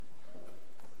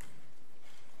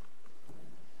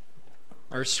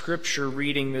Our scripture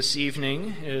reading this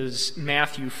evening is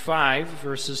Matthew 5,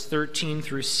 verses 13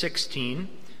 through 16.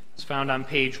 It's found on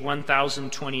page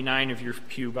 1029 of your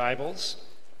pew Bibles.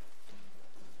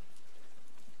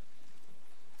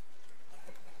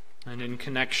 And in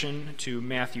connection to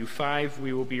Matthew 5,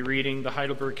 we will be reading the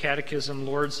Heidelberg Catechism,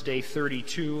 Lord's Day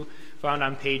 32, found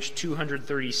on page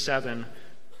 237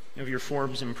 of your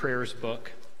Forms and Prayers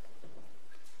book.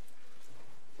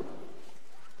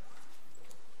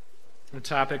 The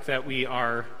topic that we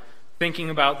are thinking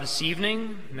about this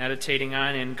evening, meditating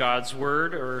on in God's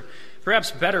Word, or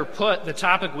perhaps better put, the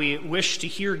topic we wish to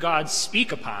hear God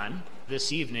speak upon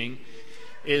this evening,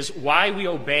 is why we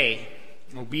obey,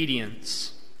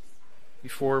 obedience.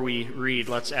 Before we read,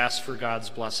 let's ask for God's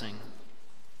blessing.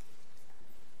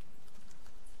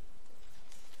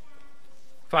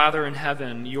 Father in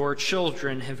heaven, your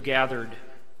children have gathered.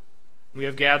 We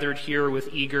have gathered here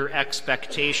with eager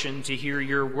expectation to hear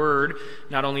your word,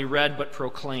 not only read but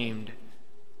proclaimed.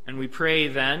 And we pray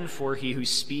then for he who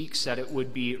speaks that it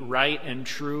would be right and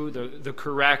true, the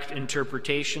correct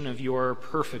interpretation of your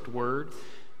perfect word,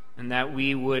 and that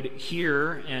we would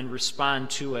hear and respond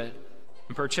to it.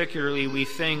 And particularly we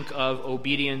think of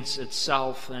obedience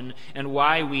itself and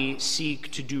why we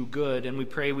seek to do good, and we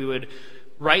pray we would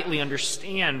rightly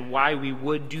understand why we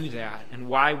would do that and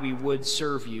why we would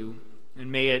serve you. And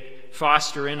may it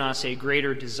foster in us a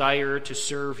greater desire to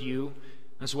serve you,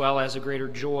 as well as a greater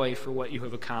joy for what you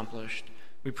have accomplished.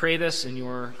 We pray this in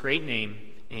your great name.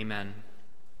 Amen.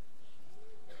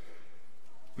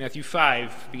 Matthew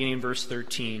 5, beginning in verse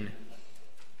 13.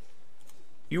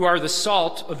 You are the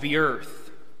salt of the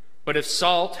earth, but if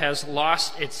salt has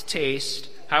lost its taste,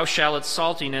 how shall its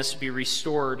saltiness be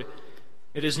restored?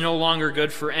 It is no longer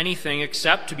good for anything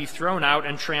except to be thrown out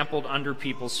and trampled under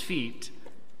people's feet.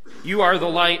 You are the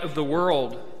light of the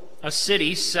world. A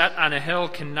city set on a hill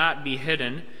cannot be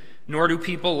hidden, nor do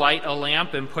people light a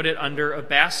lamp and put it under a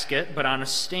basket, but on a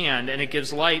stand, and it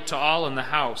gives light to all in the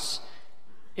house.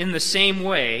 In the same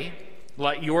way,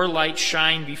 let your light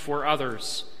shine before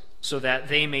others, so that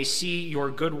they may see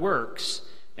your good works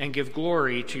and give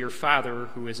glory to your Father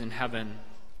who is in heaven.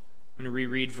 I'm going to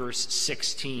reread verse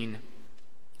 16.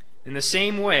 In the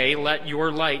same way, let your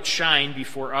light shine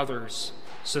before others,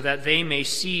 so that they may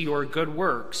see your good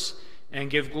works and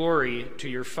give glory to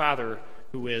your Father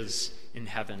who is in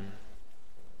heaven.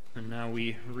 And now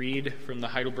we read from the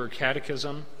Heidelberg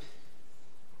Catechism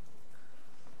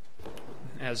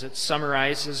as it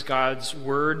summarizes God's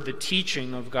Word, the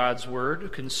teaching of God's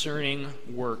Word concerning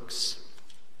works.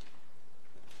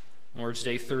 Lord's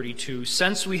Day 32.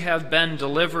 Since we have been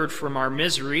delivered from our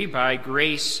misery by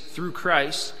grace through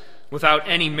Christ, without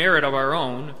any merit of our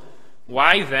own,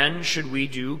 why then should we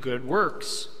do good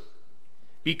works?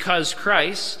 Because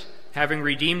Christ, having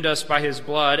redeemed us by his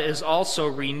blood, is also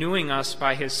renewing us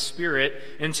by his Spirit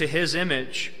into his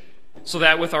image, so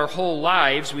that with our whole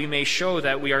lives we may show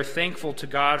that we are thankful to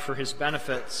God for his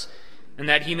benefits, and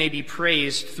that he may be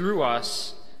praised through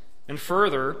us, and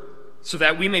further, so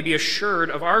that we may be assured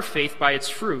of our faith by its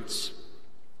fruits,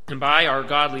 and by our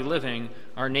godly living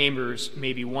our neighbors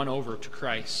may be won over to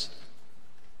Christ.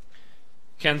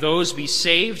 Can those be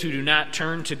saved who do not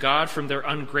turn to God from their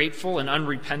ungrateful and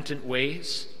unrepentant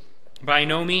ways? By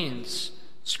no means.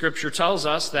 Scripture tells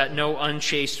us that no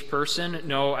unchaste person,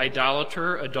 no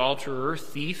idolater, adulterer,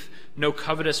 thief, no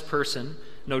covetous person,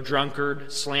 no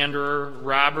drunkard, slanderer,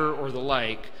 robber, or the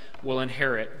like will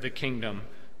inherit the kingdom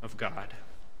of God.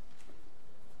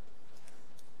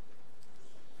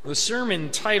 The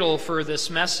sermon title for this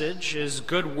message is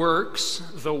Good Works,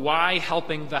 the Why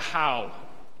Helping the How.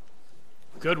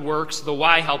 Good works, the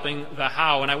why helping the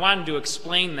how. And I wanted to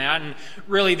explain that, and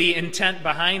really the intent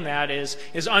behind that is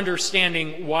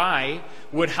understanding why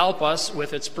would help us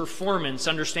with its performance.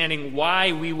 Understanding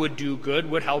why we would do good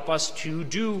would help us to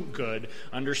do good.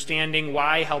 Understanding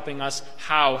why helping us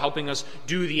how, helping us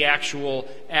do the actual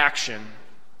action.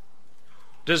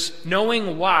 Does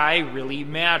knowing why really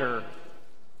matter?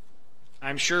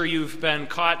 I'm sure you've been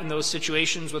caught in those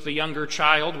situations with a younger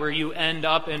child where you end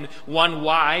up in one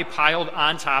why piled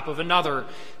on top of another.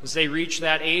 As they reach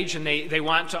that age and they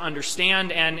want to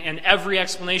understand, and every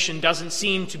explanation doesn't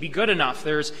seem to be good enough.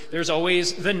 There's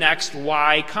always the next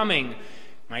why coming. You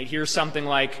might hear something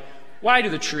like, why do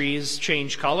the trees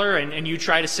change color? And you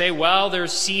try to say, well,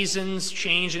 there's seasons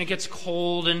change and it gets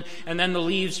cold and then the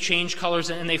leaves change colors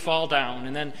and they fall down.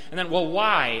 And then, well,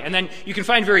 why? And then you can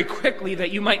find very quickly that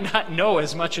you might not know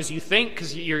as much as you think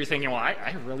because you're thinking, well,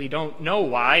 I really don't know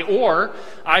why. Or,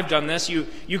 I've done this,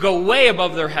 you go way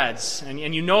above their heads and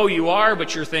you know you are,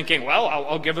 but you're thinking, well,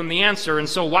 I'll give them the answer. And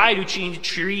so why do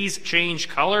trees change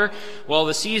color? Well,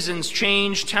 the seasons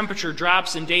change, temperature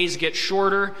drops and days get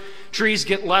shorter. Trees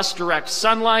get less direct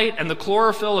sunlight, and the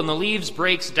chlorophyll in the leaves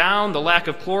breaks down. The lack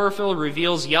of chlorophyll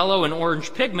reveals yellow and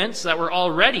orange pigments that were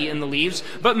already in the leaves,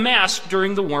 but masked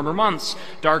during the warmer months.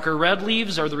 Darker red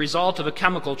leaves are the result of a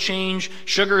chemical change.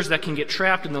 Sugars that can get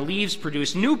trapped in the leaves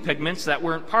produce new pigments that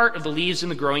weren't part of the leaves in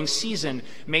the growing season.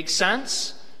 Make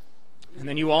sense? And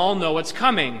then you all know what's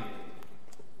coming.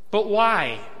 But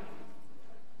why?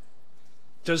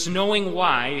 Does knowing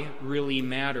why really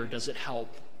matter? Does it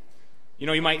help? You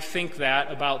know, you might think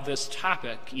that about this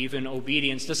topic, even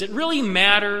obedience. Does it really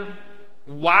matter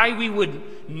why we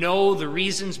would know the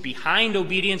reasons behind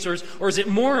obedience, or is it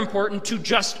more important to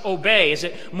just obey? Is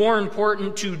it more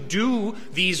important to do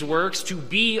these works, to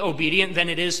be obedient, than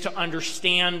it is to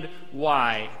understand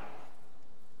why?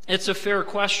 It's a fair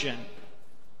question.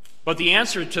 But the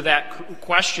answer to that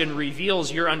question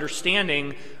reveals your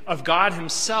understanding of God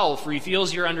Himself,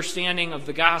 reveals your understanding of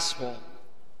the gospel.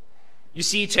 You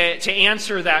see, to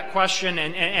answer that question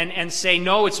and say,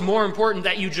 no, it's more important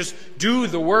that you just do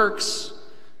the works,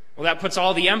 well, that puts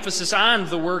all the emphasis on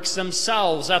the works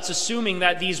themselves. That's assuming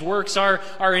that these works are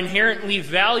inherently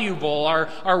valuable,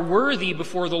 are worthy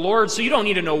before the Lord, so you don't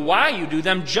need to know why you do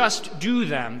them, just do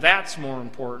them. That's more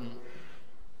important.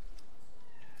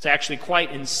 It's actually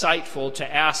quite insightful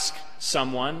to ask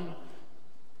someone,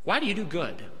 why do you do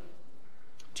good?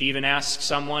 To even ask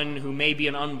someone who may be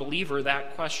an unbeliever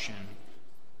that question.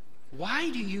 Why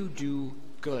do you do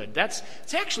good?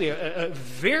 It's actually a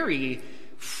very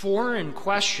foreign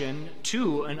question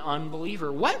to an unbeliever.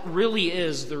 What really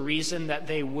is the reason that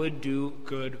they would do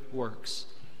good works?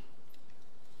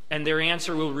 And their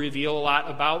answer will reveal a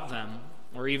lot about them.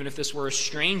 Or even if this were a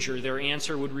stranger, their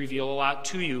answer would reveal a lot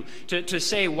to you. To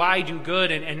say, why do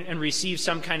good, and receive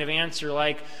some kind of answer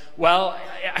like, well,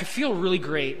 I feel really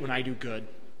great when I do good.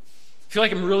 I feel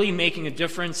like I'm really making a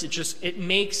difference. It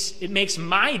makes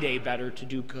my day better to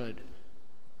do good.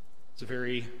 It's a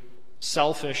very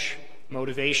selfish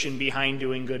motivation behind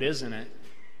doing good, isn't it?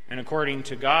 And according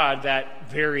to God, that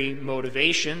very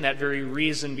motivation, that very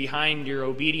reason behind your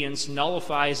obedience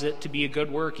nullifies it to be a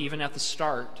good work even at the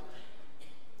start.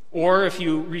 Or if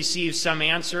you receive some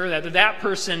answer that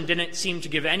person didn't seem to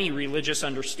give any religious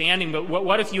understanding, but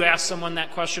what if you ask someone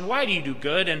that question, why do you do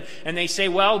good? And they say,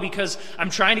 well, because I'm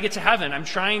trying to get to heaven. I'm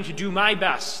trying to do my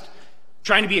best.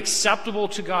 Trying to be acceptable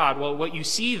to God. Well, what you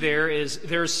see there is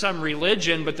there's some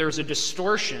religion, but there's a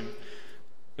distortion.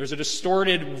 There's a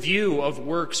distorted view of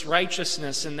works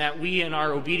righteousness, and that we in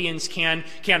our obedience can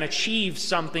achieve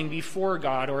something before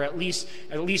God, or at least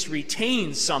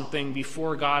retain something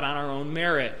before God on our own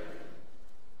merit.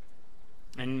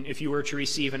 And if you were to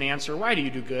receive an answer, why do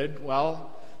you do good? Well,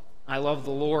 I love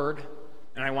the Lord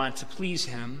and I want to please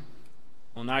Him.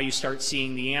 Well, now you start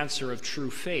seeing the answer of true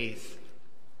faith.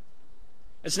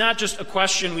 It's not just a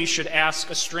question we should ask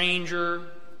a stranger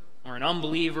or an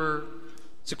unbeliever.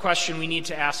 It's a question we need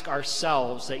to ask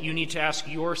ourselves, that you need to ask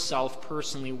yourself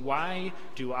personally, why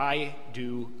do I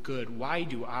do good? Why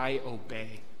do I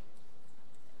obey?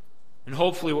 And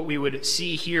hopefully what we would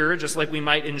see here, just like we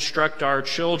might instruct our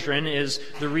children, is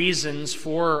the reasons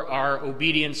for our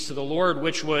obedience to the Lord,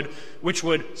 which would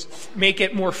make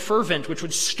it more fervent, which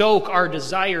would stoke our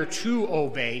desire to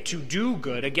obey, to do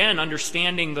good. Again,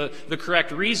 understanding the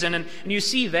correct reason. And you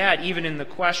see that even in the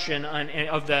question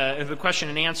of the question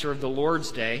and answer of the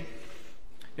Lord's Day.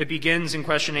 It begins in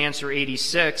question and answer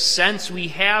 86. Since we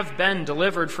have been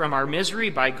delivered from our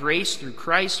misery by grace through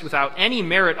Christ without any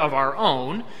merit of our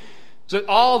own. So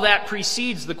all that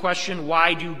precedes the question,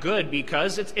 why do good?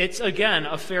 Because it's again,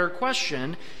 a fair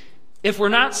question. If we're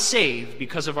not saved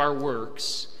because of our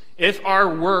works, if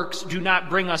our works do not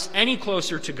bring us any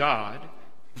closer to God,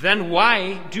 then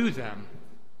why do them?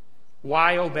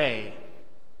 Why obey?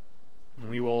 And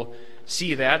we will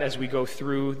see that as we go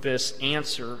through this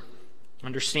answer,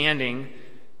 understanding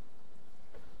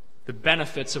the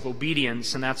benefits of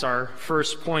obedience. And that's our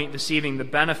first point this evening, the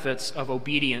benefits of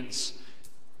obedience.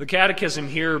 The Catechism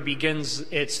here begins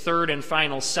its third and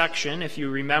final section. If you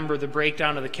remember the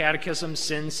breakdown of the Catechism,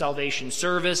 sin, salvation,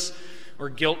 service, or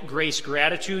guilt, grace,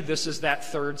 gratitude, this is that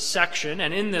third section.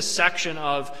 And in this section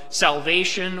of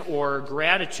salvation or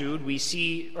gratitude, we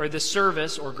see, or the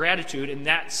service or gratitude in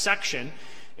that section,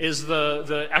 is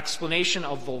the explanation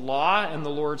of the law and the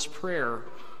Lord's Prayer.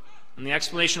 And the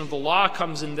explanation of the law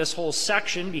comes in this whole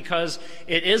section because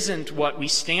it isn't what we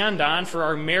stand on for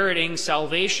our meriting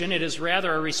salvation. It is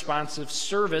rather a responsive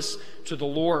service to the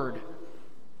Lord.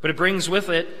 But it brings with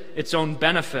it its own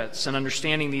benefits, and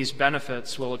understanding these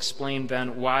benefits will explain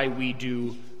then why we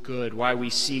do good, why we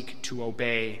seek to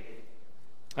obey.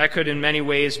 That could in many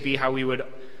ways be how we would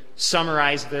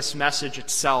summarize this message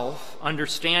itself,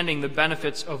 understanding the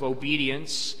benefits of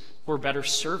obedience for better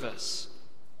service.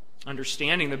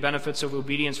 Understanding the benefits of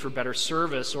obedience for better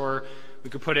service, or we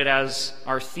could put it as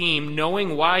our theme,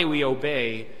 knowing why we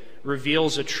obey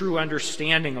reveals a true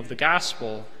understanding of the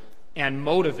gospel and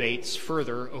motivates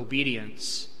further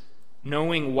obedience.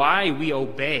 Knowing why we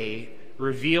obey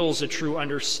reveals a true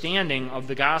understanding of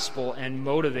the gospel and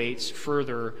motivates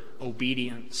further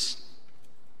obedience.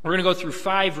 We're going to go through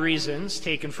 5 reasons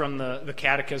taken from the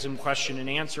Catechism question and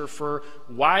answer for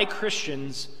why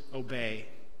Christians obey.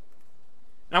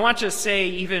 And I want to say,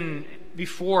 even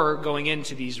before going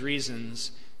into these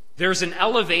reasons, there's an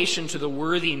elevation to the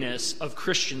worthiness of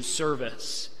Christian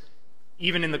service,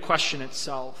 even in the question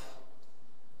itself.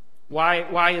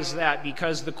 Why is that?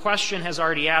 Because the question has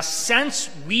already asked, since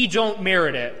we don't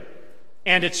merit it,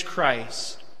 and it's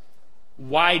Christ,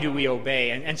 why do we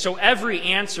obey? And so every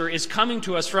answer is coming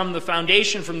to us from the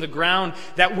foundation, from the ground,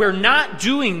 that we're not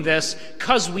doing this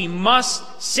because we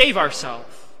must save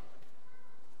ourselves.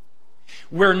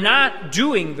 We're not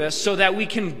doing this so that we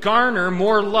can garner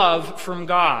more love from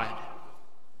God.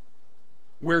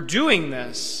 We're doing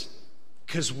this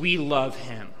because we love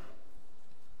Him.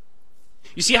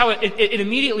 You see how it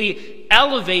immediately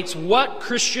elevates what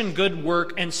Christian good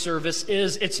work and service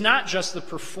is. It's not just the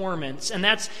performance. And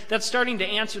that's starting to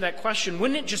answer that question.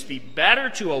 Wouldn't it just be better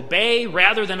to obey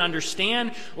rather than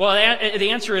understand? Well, the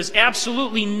answer is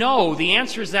absolutely no. The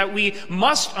answer is that we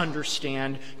must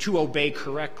understand to obey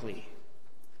correctly.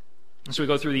 And so we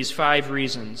go through these 5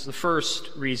 reasons. The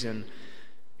first reason,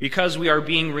 because we are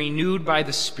being renewed by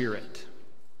the Spirit.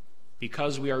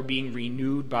 Because we are being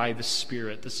renewed by the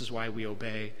Spirit. This is why we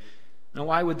obey. Now,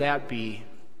 why would that be?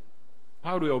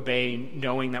 Why would we obey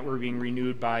knowing that we're being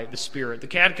renewed by the Spirit? The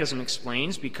Catechism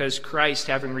explains, because Christ,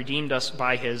 having redeemed us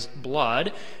by His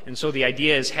blood, and so the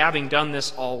idea is, having done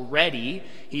this already,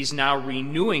 He's now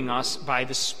renewing us by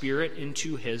the Spirit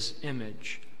into His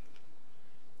image.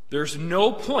 There's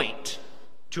no point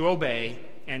to obey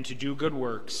and to do good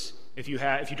works if you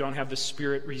don't have the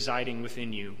Spirit residing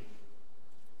within you.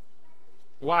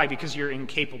 Why? Because you're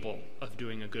incapable of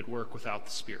doing a good work without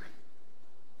the Spirit.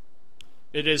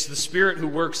 It is the Spirit who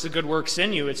works the good works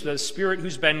in you. It's the Spirit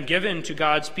who's been given to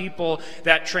God's people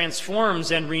that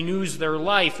transforms and renews their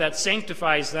life, that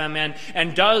sanctifies them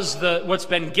and does what's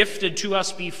been gifted to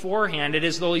us beforehand. It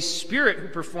is the Holy Spirit who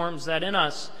performs that in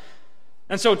us.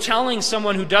 And so telling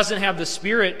someone who doesn't have the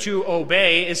Spirit to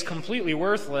obey is completely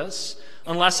worthless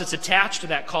unless it's attached to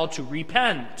that call to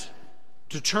repent,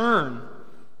 to turn,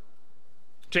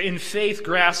 to in faith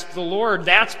grasp the Lord.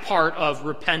 That's part of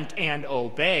repent and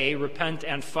obey, repent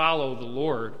and follow the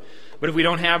Lord. But if we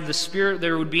don't have the Spirit,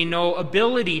 there would be no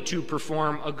ability to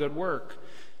perform a good work.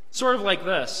 Sort of like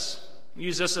this.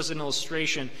 Use this as an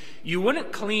illustration. You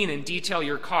wouldn't clean and detail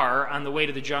your car on the way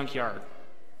to the junkyard,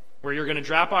 where you're going to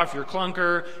drop off your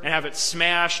clunker and have it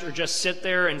smashed or just sit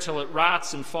there until it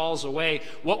rots and falls away.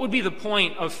 What would be the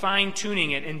point of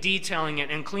fine-tuning it and detailing it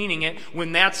and cleaning it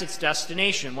when that's its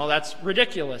destination? Well, that's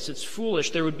ridiculous. It's foolish.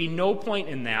 There would be no point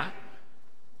in that.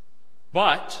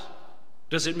 But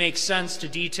does it make sense to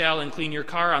detail and clean your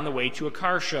car on the way to a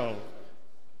car show?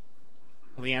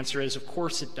 Well, the answer is, of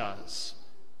course it does.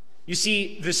 You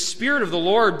see, the Spirit of the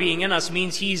Lord being in us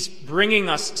means He's bringing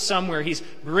us somewhere. He's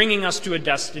bringing us to a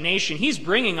destination. He's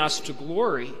bringing us to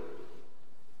glory.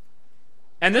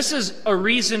 And this is a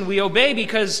reason we obey,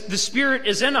 because the Spirit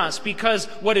is in us, because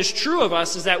what is true of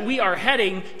us is that we are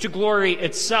heading to glory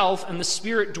itself, and the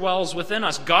Spirit dwells within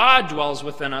us. God dwells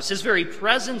within us. His very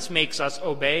presence makes us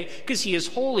obey, because He is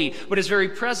holy, but His very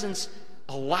presence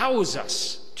allows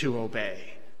us to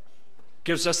obey,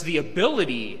 gives us the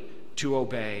ability to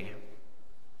obey.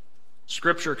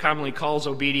 Scripture commonly calls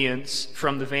obedience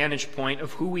from the vantage point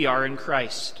of who we are in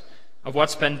Christ, of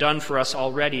what's been done for us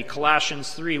already.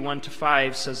 Colossians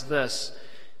 3:1-5 says this: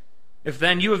 "If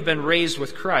then you have been raised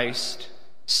with Christ,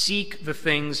 seek the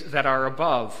things that are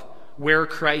above, where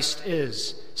Christ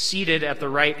is, seated at the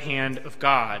right hand of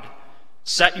God.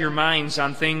 Set your minds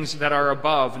on things that are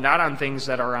above, not on things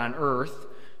that are on earth.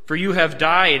 For you have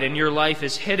died, and your life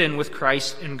is hidden with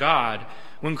Christ in God.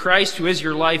 When Christ, who is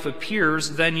your life,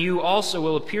 appears, then you also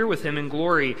will appear with him in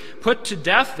glory. Put to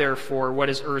death, therefore, what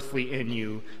is earthly in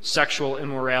you: sexual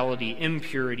immorality,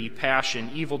 impurity,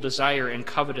 passion, evil desire, and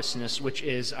covetousness, which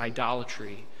is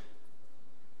idolatry.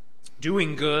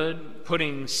 Doing good,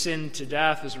 putting sin to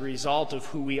death, is a result of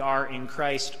who we are in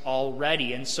Christ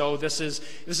already. And so this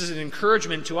is an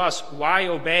encouragement to us. Why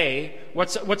obey?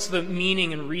 What's the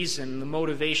meaning and reason, the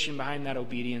motivation behind that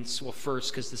obedience? Well,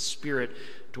 first, because the Spirit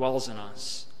dwells in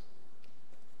us.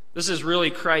 This is really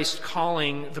Christ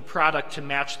calling the product to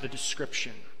match the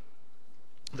description.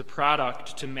 The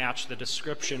product to match the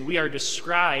description. We are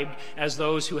described as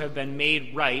those who have been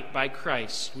made right by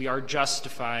Christ. We are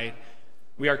justified.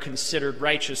 We are considered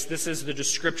righteous. This is the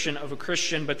description of a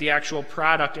Christian, but the actual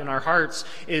product in our hearts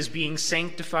is being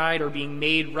sanctified or being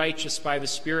made righteous by the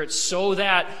Spirit, so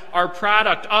that our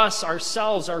product, us,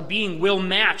 ourselves, our being, will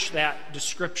match that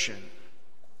description.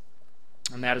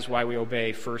 And that is why we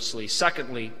obey, firstly.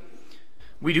 Secondly,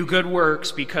 we do good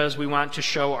works because we want to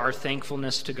show our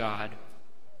thankfulness to God.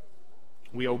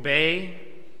 We obey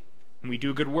and we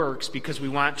do good works because we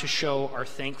want to show our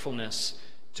thankfulness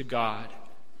to God.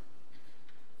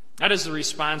 That is the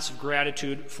response of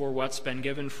gratitude for what's been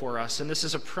given for us. And this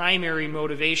is a primary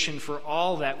motivation for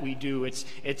all that we do.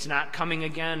 It's not coming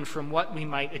again from what we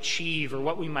might achieve or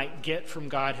what we might get from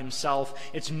God himself.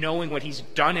 It's knowing what he's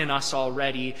done in us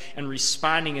already and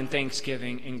responding in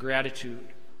thanksgiving and gratitude.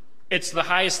 It's the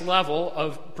highest level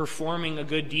of performing a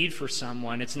good deed for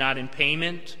someone. It's not in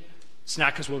payment. It's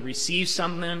not because we'll receive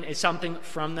something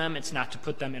from them. It's not to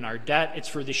put them in our debt. It's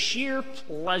for the sheer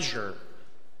pleasure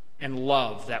and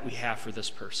love that we have for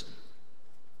this person.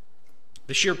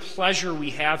 The sheer pleasure we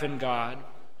have in God,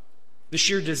 the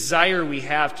sheer desire we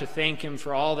have to thank him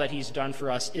for all that he's done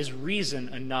for us, is reason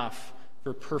enough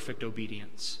for perfect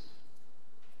obedience.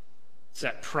 It's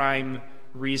that prime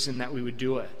reason that we would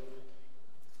do it.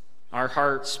 Our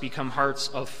hearts become hearts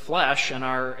of flesh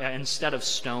instead of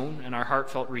stone, and our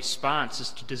heartfelt response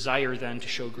is to desire then to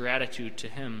show gratitude to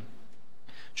him.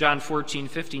 John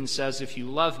 14:15 says, "If you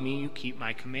love me, you keep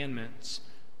my commandments."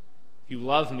 If you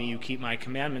love me, you keep my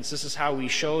commandments. This is how we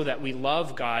show that we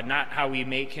love God, not how we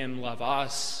make him love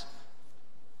us.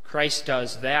 Christ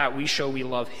does that. We show we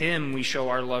love him. We show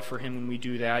our love for him when we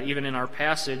do that. Even in our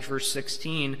passage, verse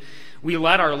 16, we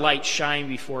let our light shine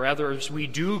before others. We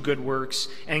do good works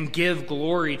and give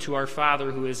glory to our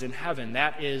Father who is in heaven.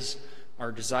 That is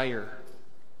our desire.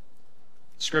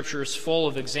 Scripture is full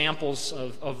of examples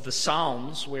of the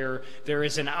Psalms where there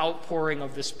is an outpouring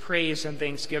of this praise and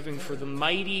thanksgiving for the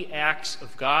mighty acts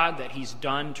of God that he's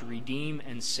done to redeem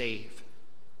and save.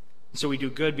 And so we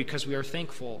do good because we are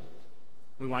thankful.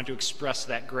 We want to express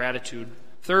that gratitude.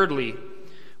 Thirdly,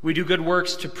 we do good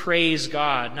works to praise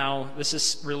God. Now, this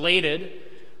is related,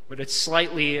 but it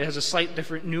has a slight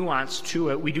different nuance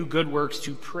to it. We do good works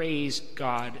to praise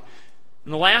God.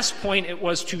 And the last point, it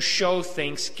was to show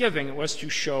thanksgiving. It was to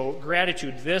show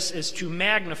gratitude. This is to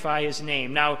magnify his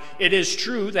name. Now, it is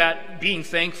true that being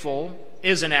thankful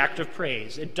is an act of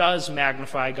praise. It does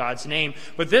magnify God's name.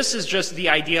 But this is just the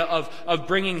idea of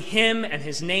bringing him and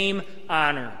his name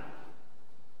honor.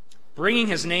 Bringing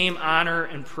his name honor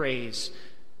and praise.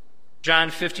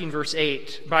 John 15, verse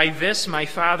 8, "By this my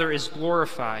Father is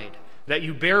glorified, that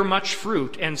you bear much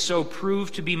fruit, and so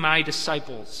prove to be my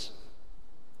disciples."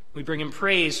 We bring him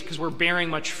praise because we're bearing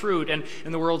much fruit, and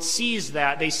the world sees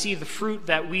that. They see the fruit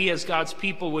that we as God's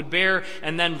people would bear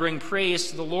and then bring praise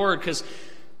to the Lord, because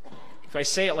if I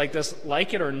say it like this,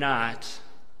 like it or not,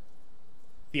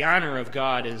 the honor of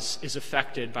God is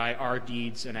affected by our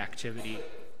deeds and activity.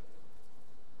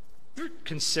 Have you ever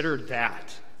considered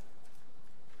that?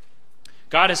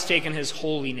 God has taken his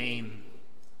holy name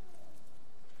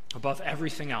above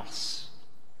everything else,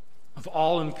 of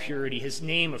all impurity, his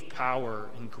name of power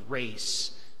and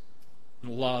grace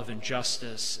and love and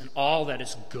justice and all that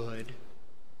is good.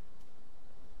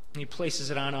 And he places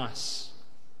it on us.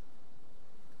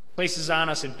 Places on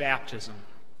us in baptism.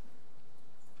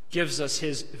 Gives us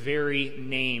his very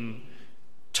name.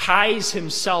 Ties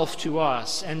himself to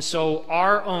us. And so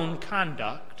our own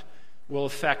conduct will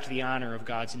affect the honor of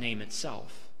God's name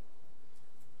itself.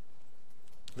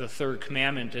 The third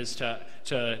commandment is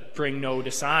to bring no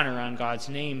dishonor on God's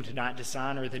name, to not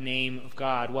dishonor the name of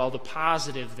God. Well, the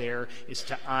positive there is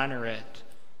to honor it.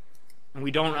 And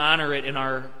we don't honor it in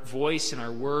our voice, in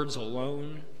our words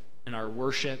alone, in our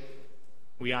worship.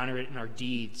 We honor it in our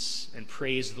deeds and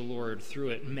praise the Lord through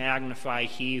it. Magnify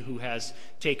he who has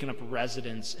taken up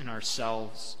residence in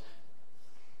ourselves.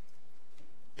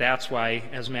 That's why,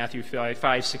 as Matthew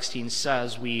 5:16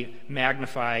 says, we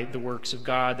magnify the works of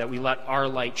God, that we let our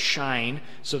light shine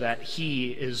so that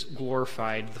He is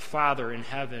glorified. The Father in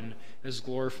heaven is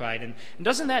glorified. And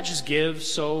doesn't that just give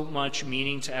so much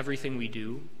meaning to everything we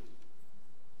do?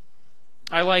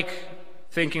 I like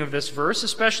thinking of this verse,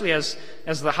 especially as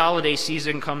the holiday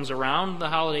season comes around. The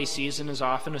holiday season is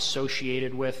often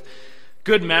associated with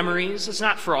good memories. It's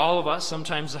not for all of us.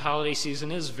 Sometimes the holiday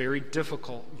season is very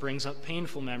difficult, brings up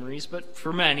painful memories, but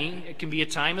for many, it can be a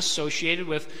time associated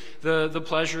with the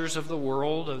pleasures of the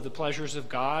world, of the pleasures of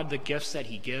God, the gifts that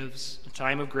He gives, a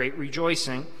time of great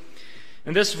rejoicing.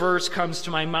 And this verse comes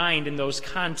to my mind in those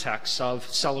contexts of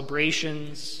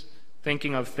celebrations,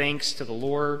 thinking of thanks to the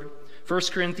Lord.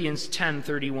 1 Corinthians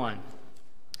 10:31.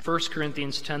 1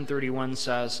 Corinthians 10:31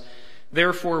 says,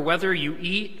 "Therefore, whether you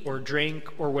eat or drink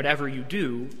or whatever you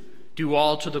do, do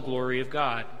all to the glory of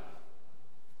God."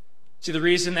 See, the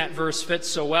reason that verse fits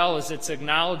so well is it's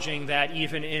acknowledging that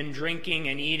even in drinking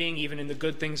and eating, even in the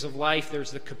good things of life,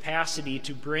 there's the capacity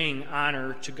to bring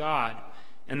honor to God.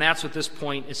 And that's what this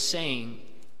point is saying.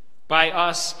 By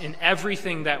us, in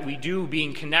everything that we do,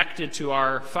 being connected to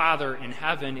our Father in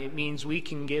heaven, it means we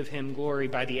can give Him glory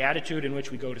by the attitude in which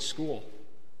we go to school.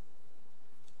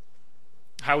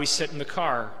 How we sit in the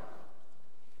car.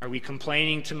 Are we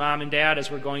complaining to mom and dad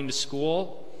as we're going to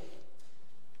school?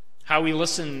 How we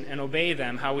listen and obey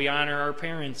them, how we honor our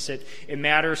parents. It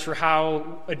matters for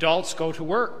how adults go to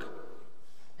work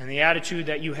and the attitude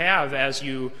that you have as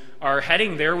you are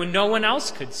heading there when no one else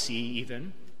could see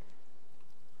even.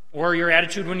 Or your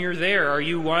attitude when you're there. Are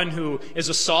you one who is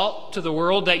a salt to the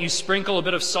world, that you sprinkle a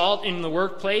bit of salt in the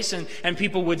workplace and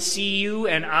people would see you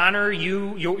and honor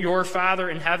you, your Father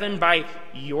in heaven, by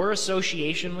your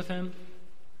association with Him?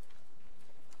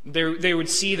 They would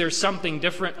see there's something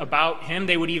different about Him.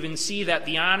 They would even see that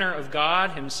the honor of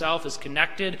God Himself is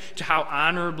connected to how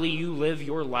honorably you live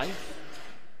your life.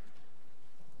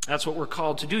 That's what we're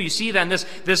called to do. You see, then,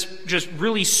 this just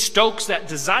really stokes that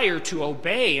desire to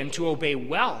obey and to obey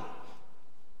well.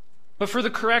 But for the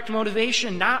correct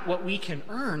motivation, not what we can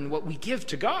earn, what we give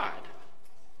to God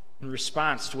in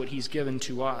response to what He's given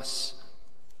to us.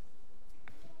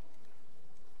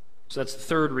 So that's the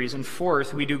third reason.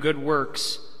 Fourth, we do good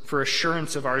works for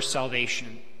assurance of our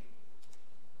salvation.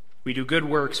 We do good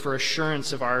works for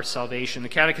assurance of our salvation. The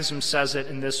Catechism says it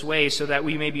in this way, so that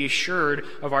we may be assured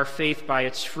of our faith by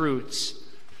its fruits.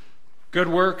 Good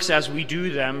works, as we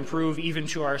do them, prove even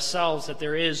to ourselves that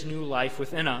there is new life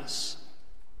within us.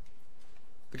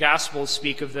 The Gospels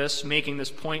speak of this, making this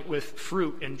point with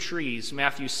fruit and trees.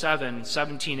 Matthew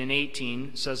 7:17 and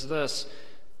 18 says this,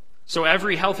 "So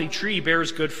every healthy tree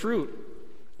bears good fruit,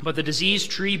 but the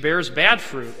diseased tree bears bad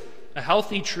fruit. A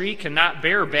healthy tree cannot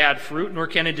bear bad fruit, nor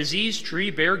can a diseased tree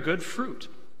bear good fruit."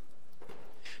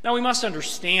 Now, we must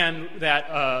understand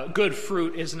that good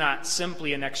fruit is not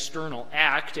simply an external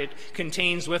act. It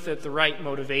contains with it the right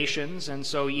motivations, and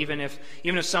so even if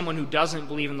someone who doesn't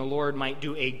believe in the Lord might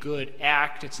do a good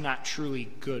act, it's not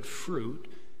truly good fruit.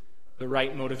 The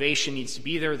right motivation needs to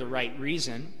be there, the right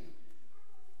reason.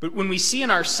 But when we see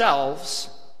in ourselves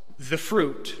the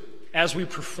fruit as we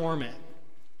perform it,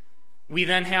 we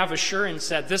then have assurance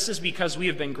that this is because we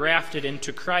have been grafted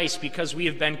into Christ, because we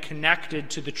have been connected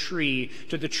to the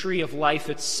tree of life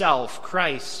itself,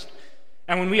 Christ.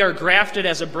 And when we are grafted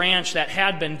as a branch that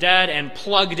had been dead and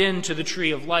plugged into the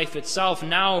tree of life itself,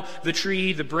 now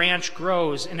the branch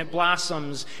grows and it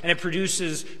blossoms and it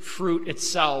produces fruit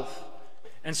itself.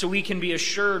 And so we can be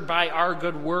assured by our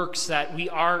good works that we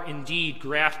are indeed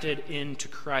grafted into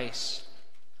Christ.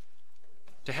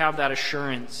 To have that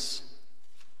assurance.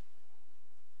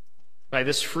 By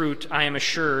this fruit, I am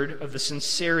assured of the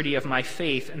sincerity of my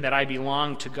faith and that I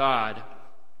belong to God.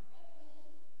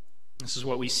 This is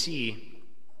what we see.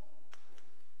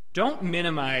 Don't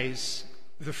minimize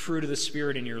the fruit of the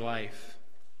Spirit in your life.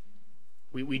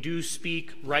 We do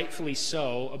speak, rightfully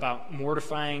so, about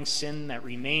mortifying sin that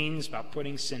remains, about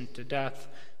putting sin to death,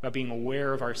 about being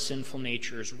aware of our sinful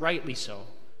natures, rightly so.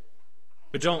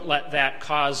 But don't let that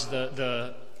cause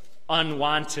the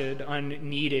unwanted,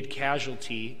 unneeded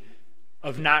casualty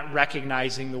of not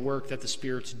recognizing the work that the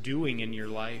Spirit's doing in your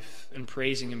life and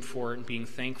praising Him for it and being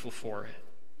thankful for it.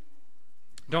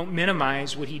 Don't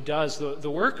minimize what He does.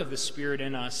 The work of the Spirit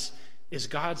in us is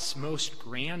God's most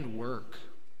grand work,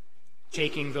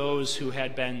 taking those who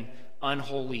had been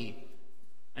unholy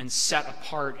and set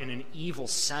apart in an evil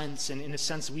sense, and in a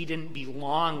sense we didn't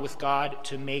belong with God,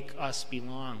 to make us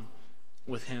belong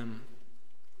with Him.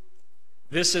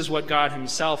 This is what God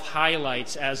Himself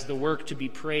highlights as the work to be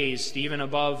praised, even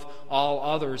above all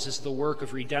others, is the work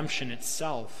of redemption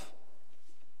itself.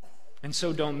 And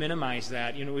so don't minimize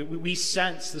that. We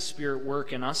sense the Spirit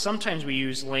work in us. Sometimes we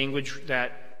use language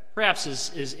that perhaps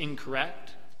is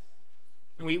incorrect.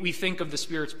 We think of the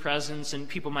Spirit's presence, and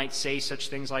people might say such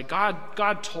things like,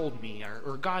 God told me,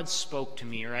 or God spoke to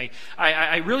me, or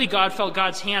God felt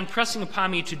God's hand pressing upon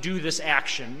me to do this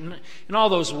action. In all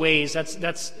those ways,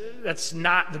 that's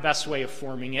not the best way of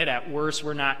forming it. At worst,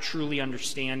 we're not truly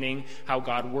understanding how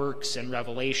God works and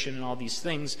revelation and all these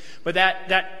things. But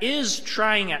that is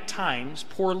trying at times,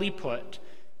 poorly put,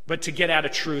 but to get at a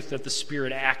truth that the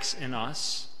Spirit acts in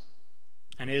us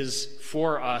and is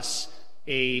for us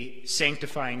a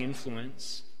sanctifying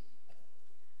influence.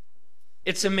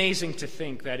 It's amazing to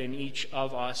think that in each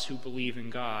of us who believe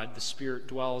in God, the Spirit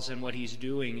dwells, and what He's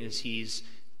doing is He's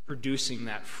producing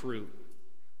that fruit.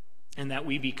 And that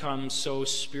we become so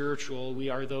spiritual, we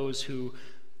are those who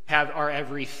have our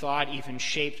every thought even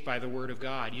shaped by the Word of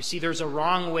God. You see, there's a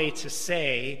wrong way to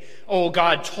say, oh,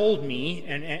 God told me,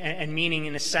 and meaning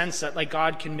in a sense that like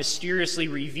God can mysteriously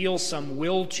reveal some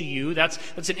will to you.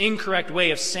 That's an incorrect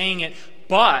way of saying it.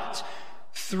 But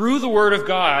through the Word of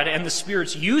God and the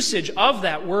Spirit's usage of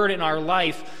that Word in our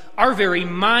life, our very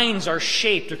minds are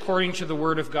shaped according to the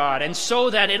Word of God. And so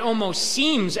that it almost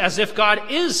seems as if God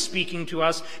is speaking to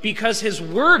us because His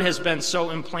Word has been so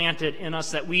implanted in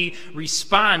us that we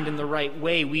respond in the right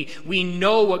way. We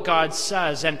know what God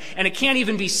says. And it can't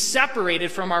even be separated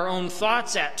from our own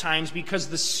thoughts at times because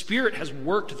the Spirit has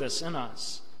worked this in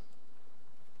us.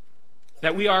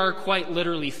 That we are quite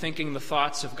literally thinking the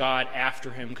thoughts of God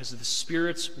after Him because of the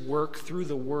Spirit's work through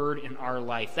the Word in our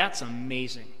life. That's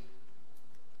amazing.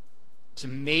 It's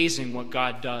amazing what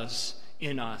God does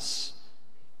in us.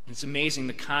 And it's amazing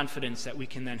the confidence that we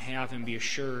can then have and be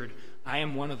assured, I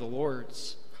am one of the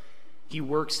Lord's. He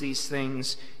works these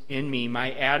things in me.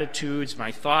 My attitudes,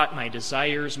 my thought, my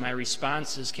desires, my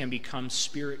responses can become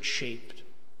Spirit-shaped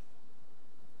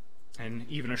and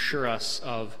even assure us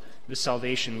of the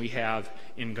salvation we have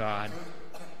in God.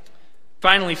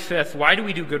 Finally, fifth, why do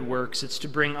we do good works? It's to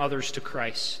bring others to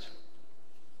Christ.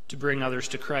 To bring others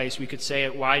to Christ. We could say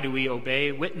it, why do we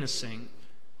obey? Witnessing,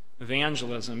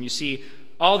 evangelism. You see,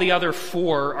 all the other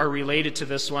four are related to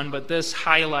this one, but this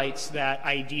highlights that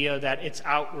idea that it's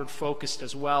outward focused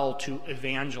as well to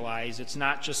evangelize. It's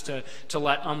not just to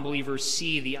let unbelievers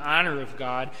see the honor of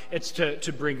God, it's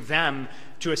to bring them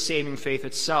to a saving faith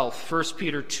itself. 1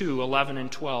 Peter 2:11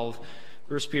 and 12.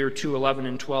 1 Peter 2:11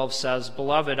 and 12 says,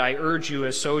 Beloved, I urge you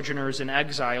as sojourners and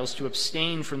exiles to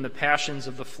abstain from the passions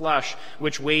of the flesh,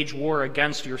 which wage war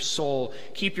against your soul.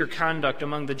 Keep your conduct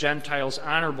among the Gentiles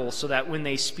honorable, so that when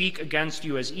they speak against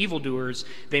you as evildoers,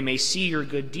 they may see your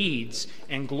good deeds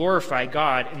and glorify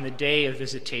God in the day of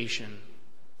visitation.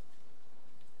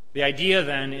 The idea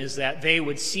then is that they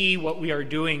would see what we are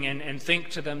doing and think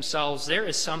to themselves, there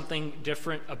is something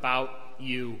different about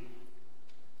you.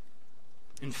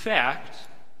 In fact,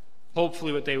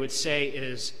 hopefully what they would say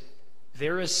is,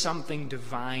 there is something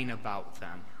divine about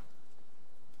them.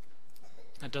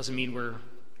 That doesn't mean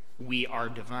we are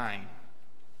divine,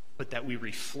 but that we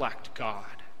reflect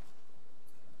God.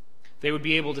 They would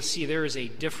be able to see there is a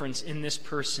difference in this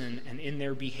person and in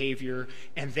their behavior,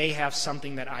 and they have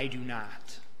something that I do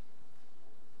not.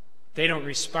 They don't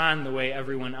respond the way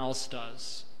everyone else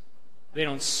does. They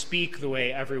don't speak the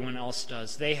way everyone else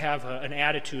does. They have an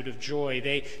attitude of joy.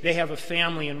 They have a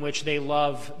family in which they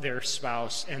love their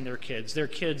spouse and their kids. Their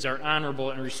kids are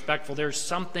honorable and respectful. There's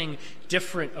something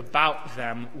different about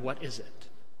them. What is it?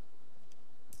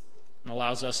 It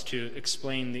allows us to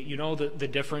explain that, the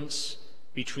difference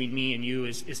between me and you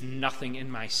is nothing in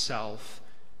myself.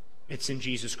 It's in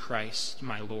Jesus Christ,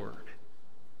 my Lord.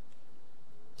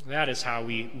 That is how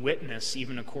we witness,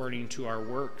 even according to our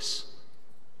works.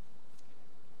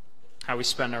 How we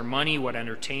spend our money, what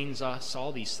entertains us,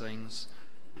 all these things.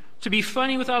 To be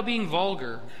funny without being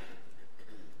vulgar.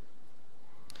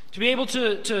 To be able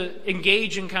to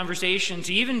engage in conversation,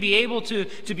 to even be able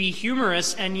to be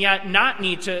humorous and yet not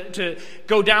need to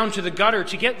go down to the gutter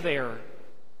to get there.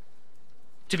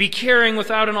 To be caring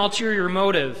without an ulterior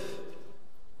motive.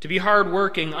 To be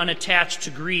hardworking, unattached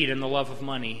to greed and the love of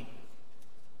money.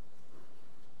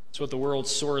 It's what the world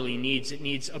sorely needs. It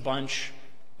needs a bunch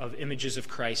of images of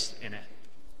Christ in it.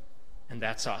 And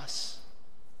that's us.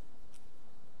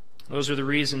 Those are the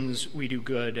reasons we do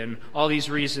good, and all these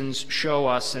reasons show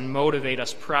us and motivate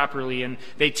us properly, and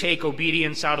they take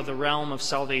obedience out of the realm of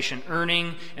salvation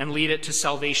earning and lead it to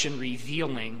salvation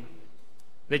revealing.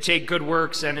 They take good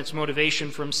works and its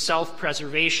motivation from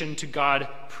self-preservation to God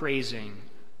praising.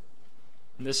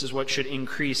 And this is what should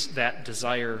increase that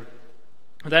desire.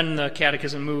 Then the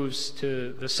Catechism moves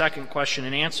to the second question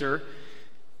and answer.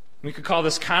 We could call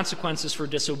this consequences for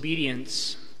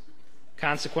disobedience.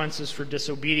 Consequences for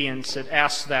disobedience. It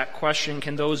asks that question,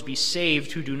 can those be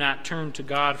saved who do not turn to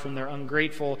God from their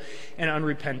ungrateful and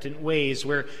unrepentant ways?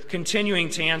 We're continuing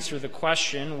to answer the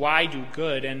question, why do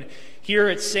good? And here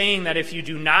it's saying that if you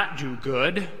do not do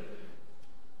good,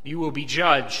 you will be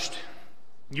judged.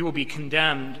 You will be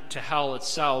condemned to hell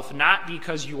itself, not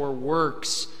because your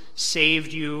works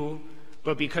saved you,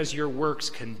 but because your works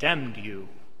condemned you.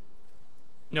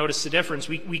 Notice the difference.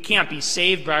 We can't be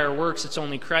saved by our works. It's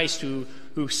only Christ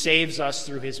who saves us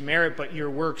through his merit, but your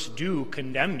works do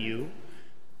condemn you.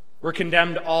 We're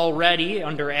condemned already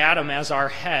under Adam as our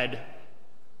head.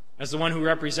 As the one who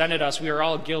represented us, we are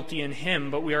all guilty in him,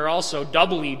 but we are also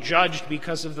doubly judged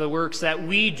because of the works that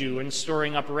we do in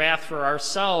storing up wrath for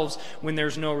ourselves when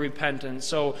there's no repentance.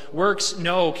 So works,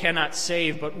 no, cannot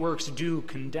save, but works do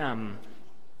condemn.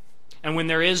 And when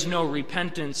there is no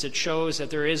repentance, it shows that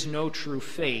there is no true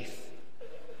faith.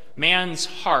 Man's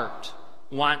heart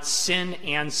wants sin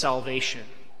and salvation.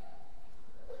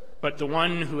 But the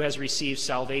one who has received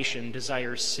salvation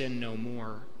desires sin no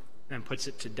more and puts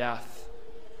it to death.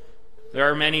 There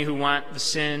are many who want the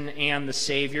sin and the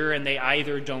Savior, and they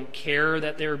either don't care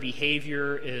that their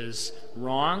behavior is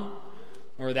wrong,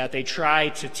 or that they try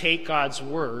to take God's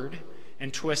word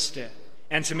and twist it,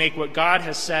 and to make what God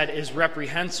has said is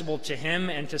reprehensible to him,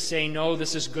 and to say, no,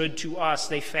 this is good to us.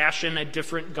 They fashion a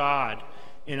different God,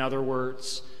 in other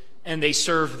words, and they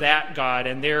serve that God,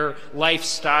 and their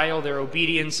lifestyle, their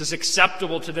obedience is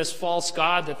acceptable to this false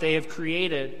God that they have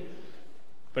created.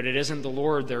 But it isn't the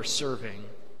Lord they're serving.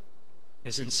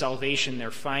 Isn't salvation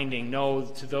they're finding. No,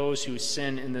 to those who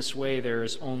sin in this way, there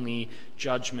is only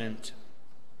judgment.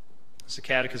 As the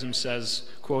Catechism says,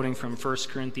 quoting from 1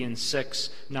 Corinthians 6,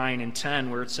 9, and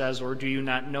 10, where it says, or do you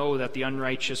not know that the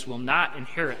unrighteous will not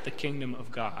inherit the kingdom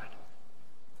of God?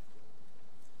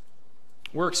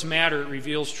 Works matter. It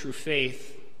reveals true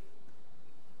faith.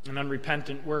 And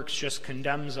unrepentant works just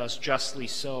condemns us justly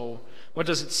so. What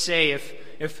does it say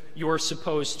if your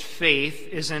supposed faith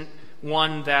isn't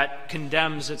one that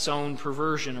condemns its own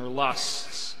perversion or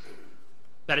lusts?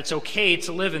 That it's okay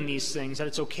to live in these things, that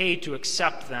it's okay to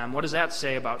accept them. What does that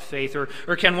say about faith?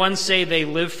 Or can one say they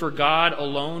live for God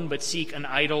alone but seek an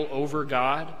idol over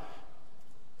God?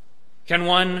 Can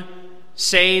one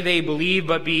say they believe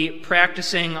but be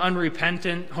practicing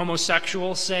unrepentant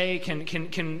homosexual, say?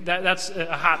 That's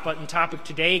a hot button topic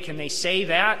today. Can they say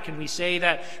that? Can we say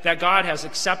that God has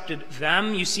accepted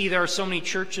them? You see, there are so many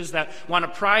churches that want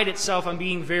to pride itself on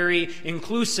being very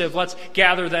inclusive. Let's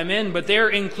gather them in, but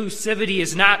their inclusivity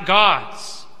is not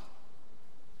God's.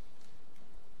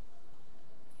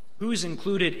 Who's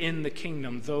included in the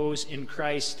kingdom? Those in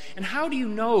Christ. And how do you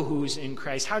know who's in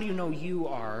Christ? How do you know you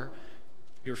are?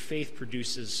 Your faith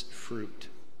produces fruit.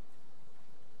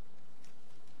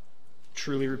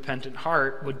 Truly repentant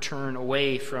heart would turn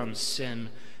away from sin.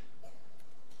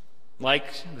 Like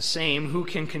the same, who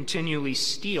can continually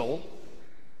steal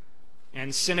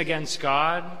and sin against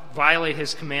God, violate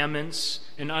his commandments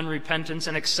in unrepentance,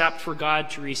 and accept for God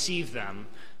to receive them?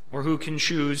 Or who can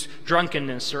choose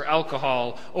drunkenness or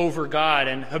alcohol over God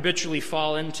and habitually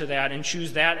fall into that and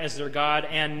choose that as their God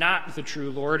and not the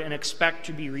true Lord and expect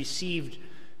to be received?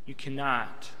 You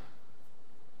cannot.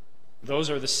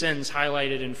 Those are the sins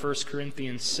highlighted in 1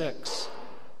 Corinthians 6.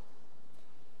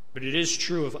 But it is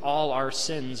true of all our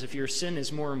sins. If your sin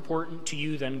is more important to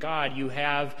you than God, you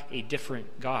have a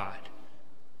different God.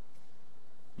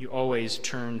 You always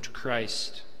turn to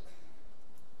Christ.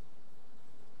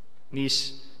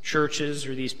 These churches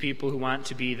or these people who want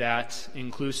to be that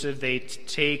inclusive, they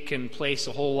take and place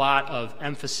a whole lot of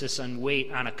emphasis and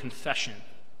weight on a confession.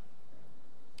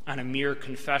 On a mere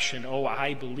confession. Oh,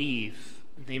 I believe.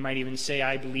 They might even say,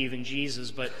 I believe in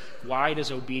Jesus, but why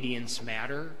does obedience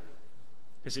matter?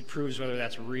 Because it proves whether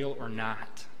that's real or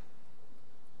not.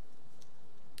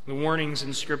 The warnings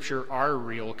in Scripture are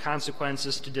real.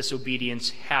 Consequences to disobedience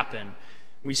happen.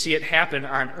 We see it happen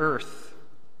on earth.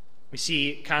 We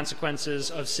see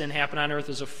consequences of sin happen on earth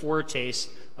as a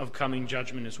foretaste of coming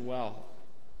judgment as well.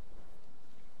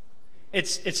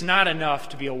 It's not enough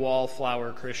to be a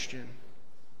wallflower Christian,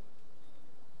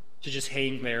 to just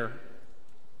hang there.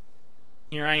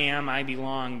 Here I am, I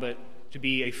belong, but to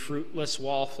be a fruitless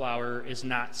wallflower is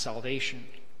not salvation.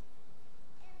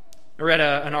 I read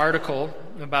an article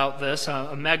about this,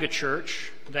 a megachurch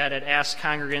that had asked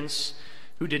congregants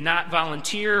who did not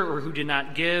volunteer or who did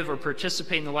not give or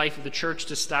participate in the life of the church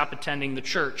to stop attending the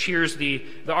church. Here's the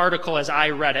article as I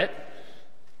read it.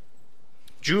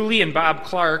 Julie and Bob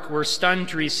Clark were stunned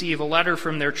to receive a letter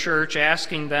from their church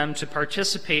asking them to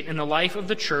participate in the life of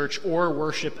the church or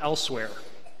worship elsewhere.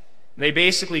 They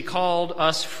basically called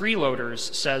us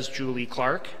freeloaders, says Julie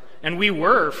Clark, and we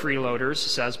were freeloaders,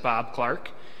 says Bob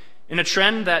Clark. In a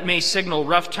trend that may signal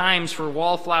rough times for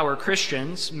Wallflower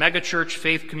Christians, megachurch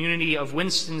Faith Community of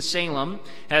Winston-Salem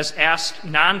has asked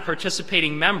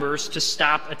non-participating members to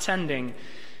stop attending.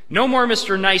 No more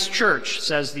Mr. Nice Church,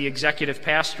 says the executive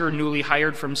pastor newly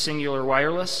hired from Singular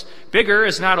Wireless. Bigger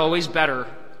is not always better.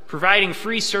 Providing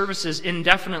free services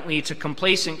indefinitely to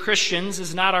complacent Christians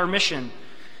is not our mission.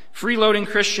 Freeloading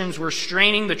Christians were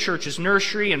straining the church's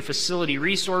nursery and facility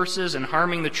resources and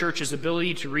harming the church's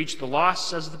ability to reach the lost,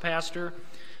 says the pastor.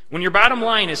 When your bottom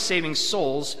line is saving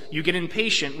souls, you get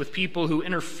impatient with people who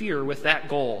interfere with that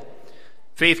goal.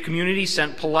 Faith Community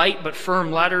sent polite but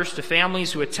firm letters to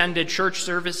families who attended church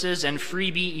services and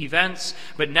freebie events,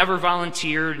 but never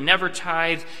volunteered, never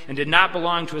tithed, and did not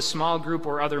belong to a small group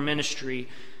or other ministry.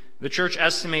 The church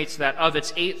estimates that of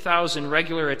its 8,000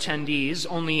 regular attendees,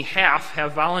 only half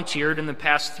have volunteered in the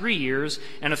past 3 years,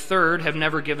 and a third have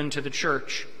never given to the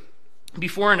church.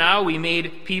 Before now, we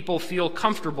made people feel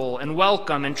comfortable and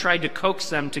welcome and tried to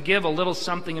coax them to give a little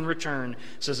something in return,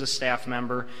 says a staff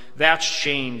member. That's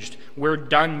changed. We're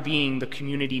done being the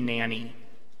community nanny.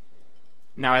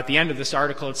 Now, at the end of this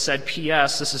article, it said,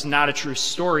 P.S., this is not a true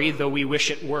story, though we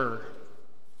wish it were.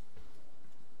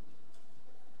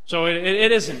 So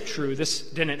it isn't true. This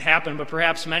didn't happen, but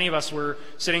perhaps many of us were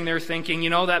sitting there thinking,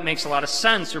 that makes a lot of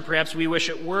sense, or perhaps we wish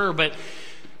it were. But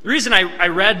the reason I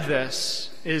read this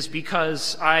is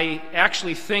because I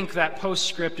actually think that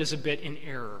postscript is a bit in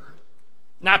error.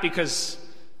 Not because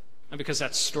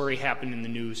that story happened in the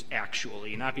news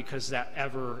actually, not because that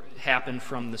ever happened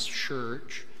from this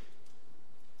church.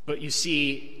 But you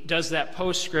see, does that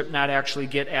postscript not actually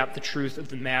get at the truth of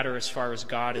the matter as far as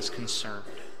God is concerned?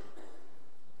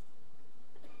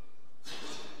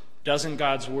 Doesn't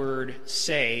God's word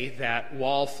say that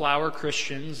wallflower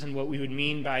Christians, and what we would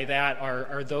mean by that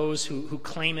are those who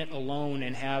claim it alone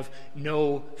and have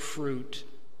no fruit,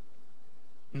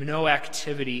 no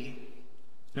activity,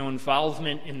 no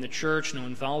involvement in the church, no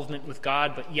involvement with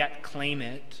God, but yet claim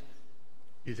it?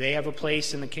 Do they have a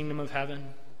place in the kingdom of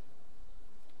heaven?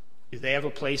 Do they have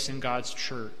a place in God's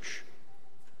church?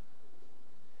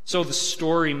 So the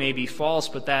story may be false,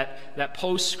 but that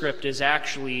postscript is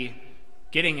actually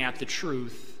getting at the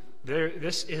truth.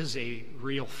 This is a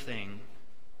real thing,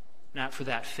 not for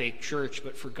that fake church,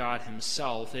 but for God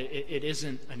himself. It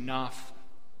isn't enough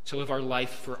to live our life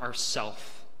for ourselves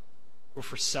or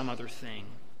for some other thing.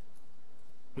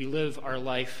 We live our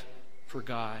life for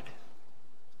God.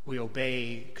 We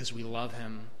obey because we love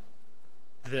him.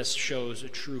 This shows a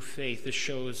true faith. This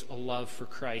shows a love for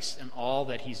Christ and all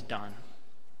that he's done.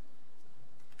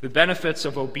 The benefits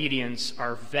of obedience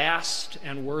are vast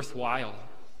and worthwhile.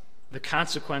 The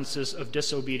consequences of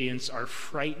disobedience are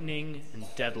frightening and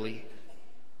deadly.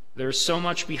 There's so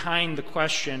much behind the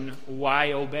question,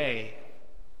 why obey?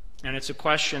 And it's a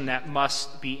question that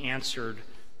must be answered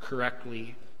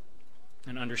correctly.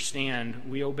 And understand,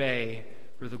 we obey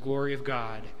for the glory of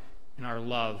God and our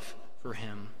love for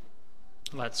him.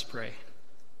 Let's pray.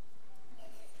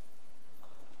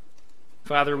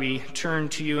 Father, we turn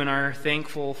to you and are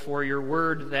thankful for your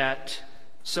word that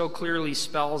so clearly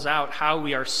spells out how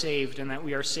we are saved and that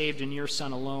we are saved in your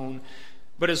Son alone,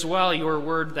 but as well your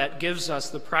word that gives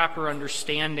us the proper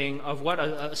understanding of what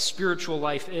a spiritual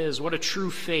life is, what a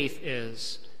true faith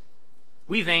is.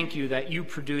 We thank you that you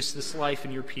produce this life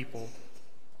in your people.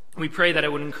 We pray that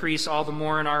it would increase all the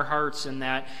more in our hearts and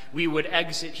that we would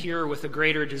exit here with a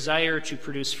greater desire to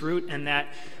produce fruit, and that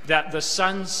the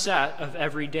sunset of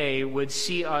every day would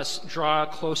see us draw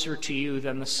closer to you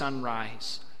than the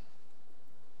sunrise.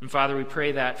 And Father, we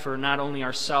pray that for not only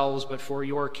ourselves, but for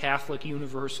your Catholic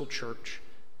Universal Church.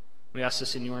 We ask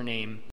this in your name.